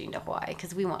podcast machine to Hawaii,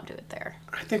 because we won't do it there.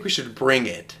 I think we should bring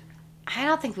it. I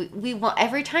don't think we will.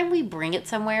 Every time we bring it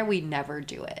somewhere, we never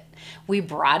do it. We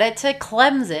brought it to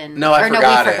Clemson. No, I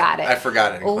forgot we it. forgot it. I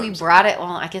forgot it in Well, we Clemson. brought it. Well,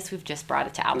 I guess we've just brought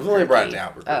it to Albuquerque. We've only brought it to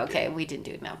Albuquerque. Oh, okay, we didn't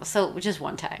do it now. So just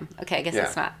one time. Okay, I guess Yeah.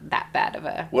 it's not that bad of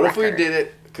a. What if we record. did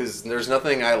it? Because there's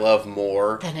nothing I love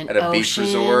more Than an at a beach ocean?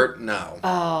 resort. No.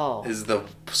 Oh. Is the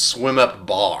swim up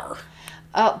bar.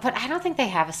 Oh, but I don't think they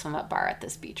have a swim up bar at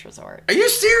this beach resort. Are you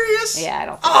serious? Yeah, I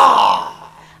don't think Oh.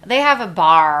 they have a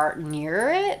bar near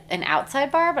it, an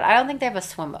outside bar, but I don't think they have a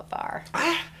swim up bar.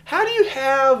 How do you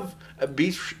have a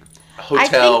beach I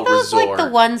hotel think those resort? like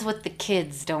the ones with the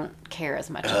kids don't care as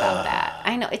much about that.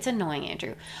 I know it's annoying,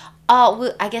 Andrew.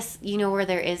 Well, I guess you know where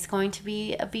there is going to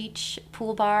be a beach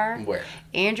pool bar. Where?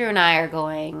 Andrew and I are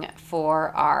going for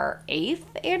our 8th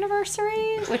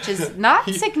anniversary, which is not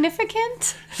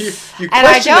significant. You And I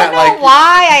question don't know that, like,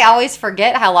 why. I always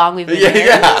forget how long we've been Yeah, married.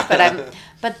 yeah.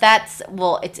 But that's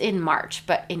it's in March.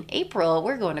 But in April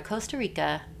we're going to Costa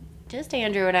Rica. Just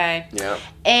Andrew and I. Yeah.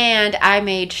 And I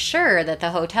made sure that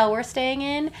the hotel we're staying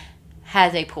in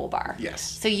has a pool bar. Yes.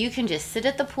 So you can just sit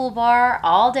at the pool bar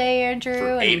all day, Andrew,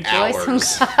 For and 8 enjoy hours.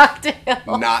 some cocktails.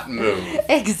 Not move.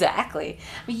 Exactly.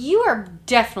 You are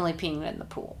definitely peeing in the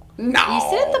pool. No. You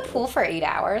sit at the pool for 8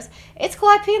 hours. It's cool.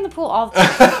 I pee in the pool all the time.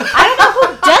 I don't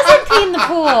know who doesn't pee in the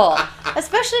pool.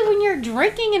 Especially when you're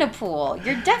drinking in a pool.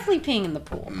 You're definitely peeing in the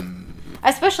pool.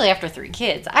 Especially after 3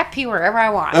 kids. I pee wherever I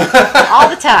want. All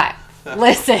the time.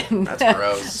 Listen. That's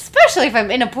gross. Especially if I'm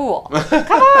in a pool.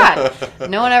 Come on.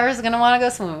 No one ever is going to want to go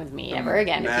swimming with me ever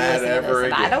again. If you listen to this.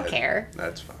 And I don't care.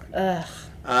 That's fine. Ugh.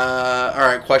 All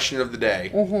right, question of the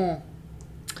day. Mm-hmm.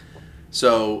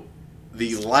 So,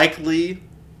 the likely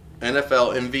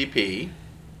NFL MVP,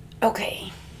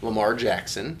 Okay. Lamar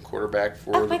Jackson, quarterback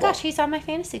for Oh the my gosh, he's on my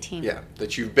fantasy team. Yeah,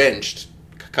 that you've benched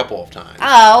a couple of times.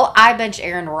 Oh, I bench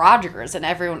Aaron Rodgers and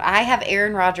everyone. I have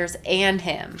Aaron Rodgers and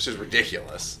him. Which is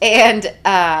ridiculous. And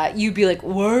you'd be like,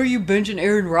 why are you benching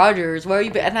Aaron Rodgers? Why are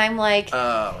you? And I'm like,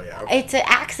 Oh, yeah. it's an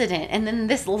accident. And then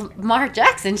this Lamar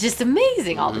Jackson's just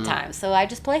amazing all the time. So I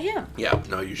just play him. Yeah,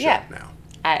 no, you should Yeah.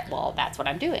 now. Well, that's what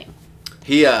I'm doing.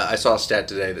 I saw a stat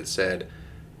today that said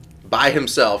by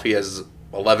himself he has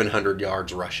 1,100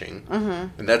 yards rushing.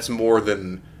 Mm-hmm. And that's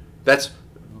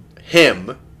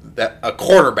him, that a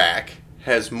quarterback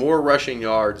has more rushing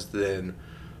yards than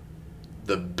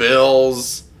the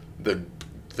Bills, the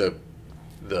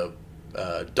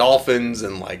Dolphins,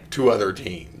 and like 2 other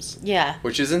teams. Yeah.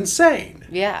 Which is insane.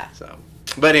 Yeah. So,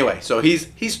 but anyway, so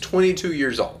he's 22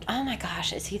 years old. Oh my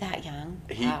gosh, is he that young?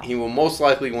 He will most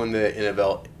likely win the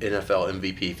NFL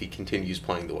MVP if he continues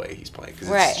playing the way he's playing, because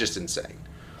Right. it's just insane.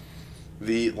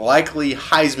 The likely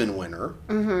Heisman winner,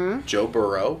 Joe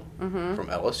Burrow from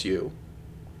LSU,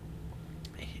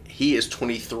 he is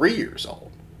 23 years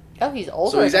old. Oh, he's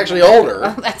older. So he's than actually me. older.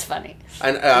 Oh, that's funny.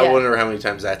 And Yeah. I wonder how many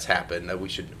times that's happened. We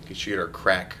should get our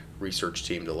crack research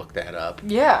team to look that up.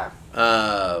 Yeah.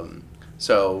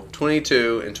 So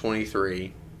 22 and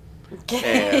 23.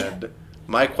 And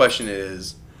my question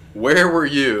is, where were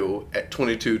you at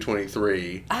 22,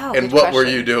 23? Oh, and good what were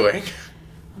question. you doing?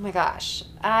 Oh my gosh.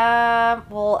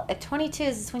 Well, at 22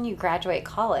 is when you graduate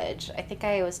college. I think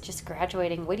I was just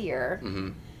graduating Whittier. Mm-hmm.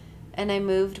 And I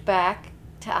moved back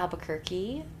to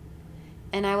Albuquerque.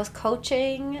 And I was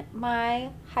coaching my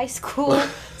high school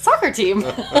soccer team.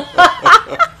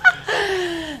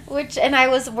 And I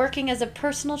was working as a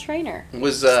personal trainer.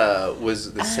 Was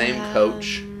the same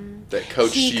coach that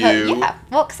coached you? Yeah.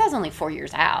 Well, because I was only 4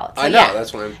 years out. So I know, yeah.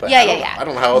 that's what I'm. But Yeah. I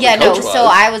don't know how old Yeah, the coach no. was. So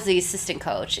I was the assistant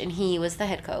coach, and he was the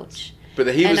head coach.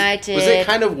 But he and was. I Was it did-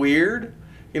 kind of weird?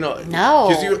 You know, No.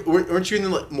 Because weren't you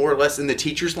in more or less in the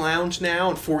teachers' lounge now?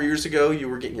 And 4 years ago, you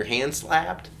were getting your hand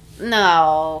slapped.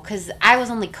 No, because I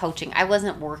was only coaching. I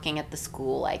wasn't working at the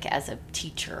school like as a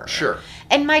teacher. Sure.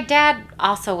 And my dad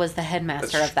also was the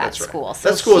headmaster of that That's school. Right. So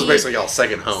that school is he- basically y'all's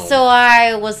second home. So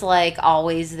I was like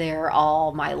always there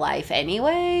all my life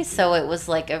anyway. So it was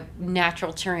like a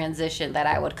natural transition that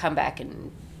I would come back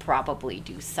and probably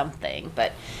do something.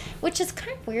 But which is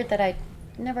kind of weird that I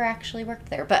never actually worked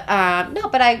there. But no,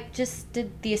 but I just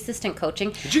did the assistant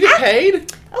coaching. Did you get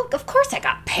paid? Oh, of course I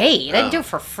got paid. I didn't Oh. do it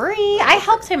for free. I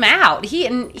helped him out.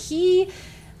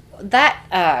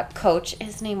 That coach,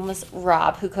 his name was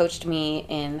Rob, who coached me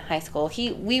in high school.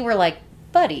 We were like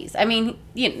buddies. I mean,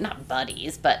 not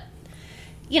buddies, but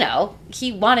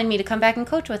he wanted me to come back and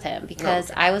coach with him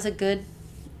because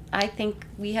I think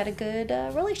we had a good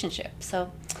relationship.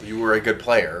 So You were a good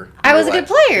player. I was a good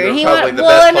player, You and were he probably went- the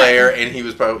well, best no- player, and he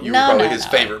was probably No, his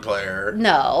favorite player.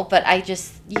 no, but I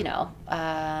just yeah.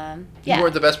 You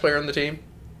weren't the best player on the team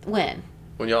When?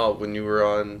 when you were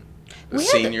on the We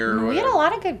senior. or we had whatever? a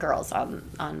lot of good girls on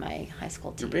my high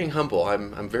school team. You're being humble.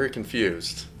 I'm very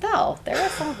confused. No, there were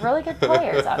some really good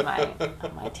players on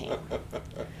my team.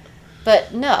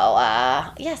 But no,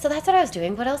 so that's what I was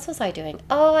doing. What else was I doing?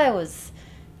 Oh, I was,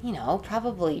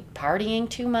 probably partying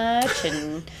too much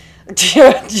and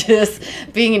just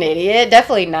being an idiot.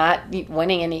 Definitely not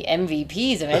winning any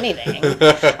MVPs of anything.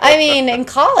 I mean, in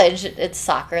college, it's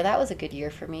soccer. That was a good year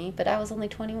for me, but I was only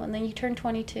 21. Then you turn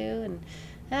 22, and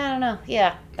I don't know.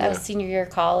 Yeah, that was senior year of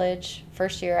college,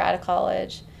 first year out of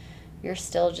college. You're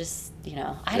still just,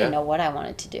 I didn't know what I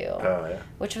wanted to do,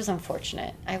 which was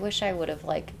unfortunate. I wish I would have,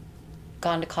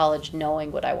 gone to college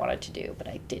knowing what I wanted to do, but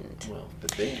I didn't. Well,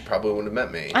 but then you probably wouldn't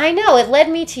have met me. I know, it led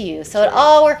me to you, so it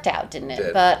all worked out, didn't it?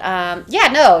 Did. But,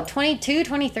 22,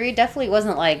 23 definitely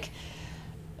wasn't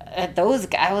those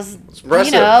guys. I was,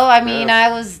 impressive. I mean, Yeah. I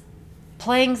was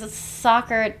playing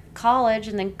soccer at college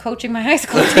and then coaching my high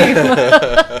school team.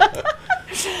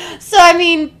 So, I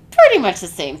mean, pretty much the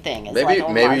same thing as Maybe like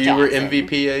Lamar you were Jackson.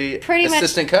 MVP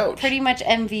assistant coach. Pretty much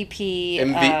MVP.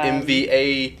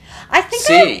 MVA. I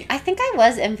think I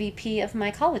was MVP of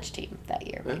my college team that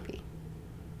year, maybe.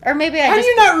 Or maybe How do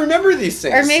you not remember these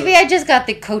things? Or maybe I just got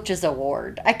the coach's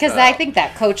award because I think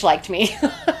that coach liked me.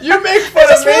 You make fun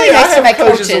of me. Really nice I have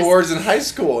coaches coaches. awards in high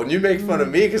school, and you make fun of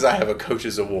me because I have a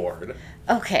coach's award.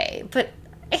 Okay, but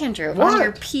Andrew, What? on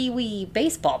your pee-wee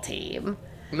baseball team.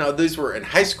 No, these were in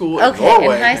high school in Okay,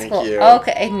 Norway. in high thank school. you.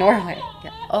 Okay, in Norway. Yeah.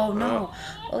 Oh no.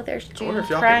 Oh, there's June wonder if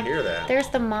y'all crying. can hear that. There's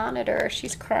the monitor.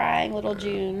 She's crying, little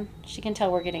June. She can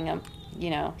tell we're getting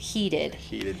heated.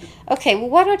 Heated. Okay, well,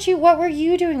 what were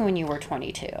you doing when you were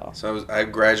 22? So I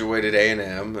graduated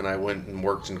A&M, and I went and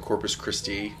worked in Corpus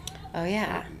Christi Oh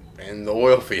yeah. in the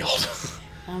oil field.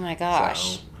 Oh my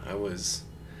gosh. So I was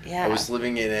Yeah.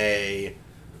 living in a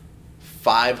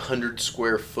 500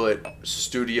 square foot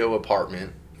studio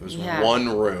apartment. It was Yeah. one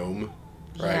room,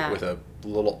 right, Yeah. with a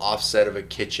little offset of a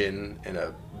kitchen and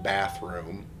a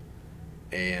bathroom,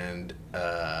 and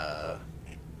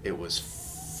it was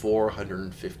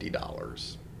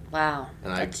 $450. Wow.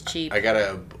 And That's cheap. I got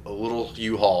a little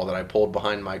U-Haul that I pulled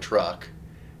behind my truck,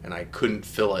 and I couldn't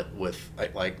fill it with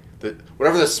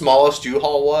whatever the smallest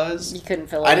U-Haul was. You couldn't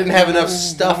fill it. I didn't have enough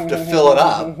stuff to fill it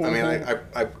up. I mean,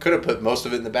 I could have put most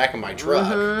of it in the back of my truck.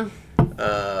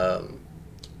 Mm-hmm.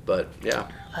 But yeah.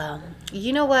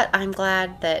 You know what? I'm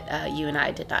glad that you and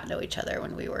I did not know each other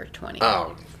when we were 20.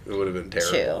 Oh, it would have been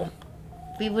terrible.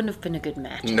 We wouldn't have been a good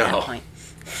match at No. that point.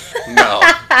 No.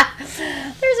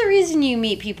 There's a reason you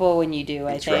meet people when you do,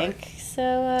 I That's think. right. So,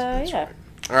 That's yeah. right.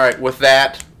 All right, with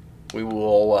that, we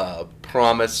will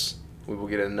promise we will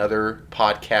get another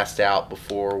podcast out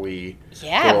before we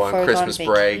Yeah, go on before Christmas we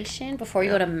go on break. vacation, before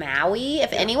you Yeah. go to Maui.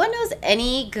 If anyone knows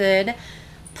any good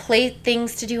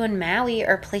things to do in Maui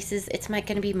or places, it's going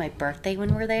to be my birthday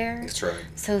when we're there. That's right.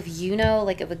 So if you know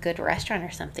of a good restaurant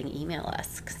or something, email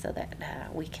us so that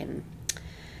we can,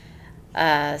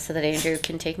 so that Andrew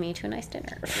can take me to a nice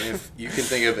dinner. And if you can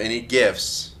think of any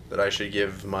gifts that I should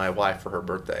give my wife for her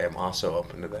birthday, I'm also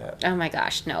open to that. Oh my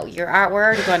gosh, no! We're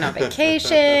already going on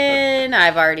vacation.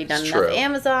 I've already done It's enough true.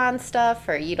 Amazon stuff,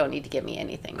 or you don't need to give me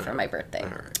anything for my birthday. All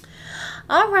right.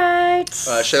 All right.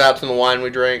 Shout out to the wine we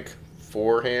drank.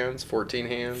 14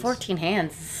 hands. 14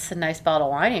 hands. It's a nice bottle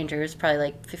of wine, Andrew. It's probably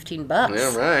like $15.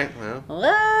 Yeah, right. Well,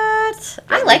 What?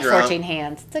 Got I me like drunk. 14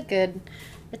 hands.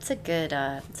 It's a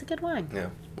good wine. yeah.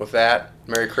 With that,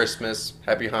 Merry Christmas,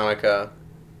 Happy Hanukkah,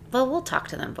 Well, we'll talk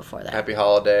to them before that. Happy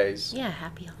Holidays. Yeah,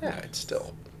 happy holidays. Yeah, it's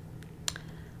still.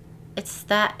 It's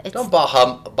Don't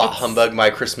humbug my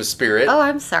Christmas spirit. Oh,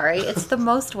 I'm sorry. It's the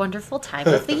most wonderful time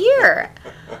of the year.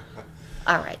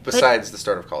 All right. Besides the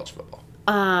start of college football.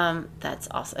 That's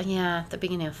awesome. Yeah, the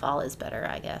beginning of fall is better,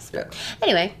 I guess. Yeah.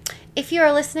 Anyway, if you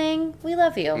are listening, we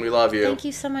love you. We love you. Thank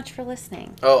you so much for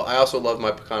listening. Oh, I also love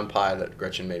my pecan pie that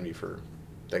Gretchen made me for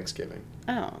Thanksgiving.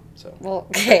 Oh. So Well,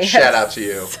 okay. Shout out to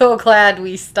you. So glad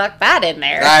we stuck that in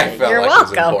there. I felt You're like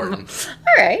welcome. it was important.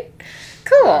 All right.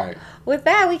 Cool. All right. With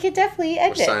that, we could definitely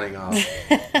end We're it. signing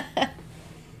off.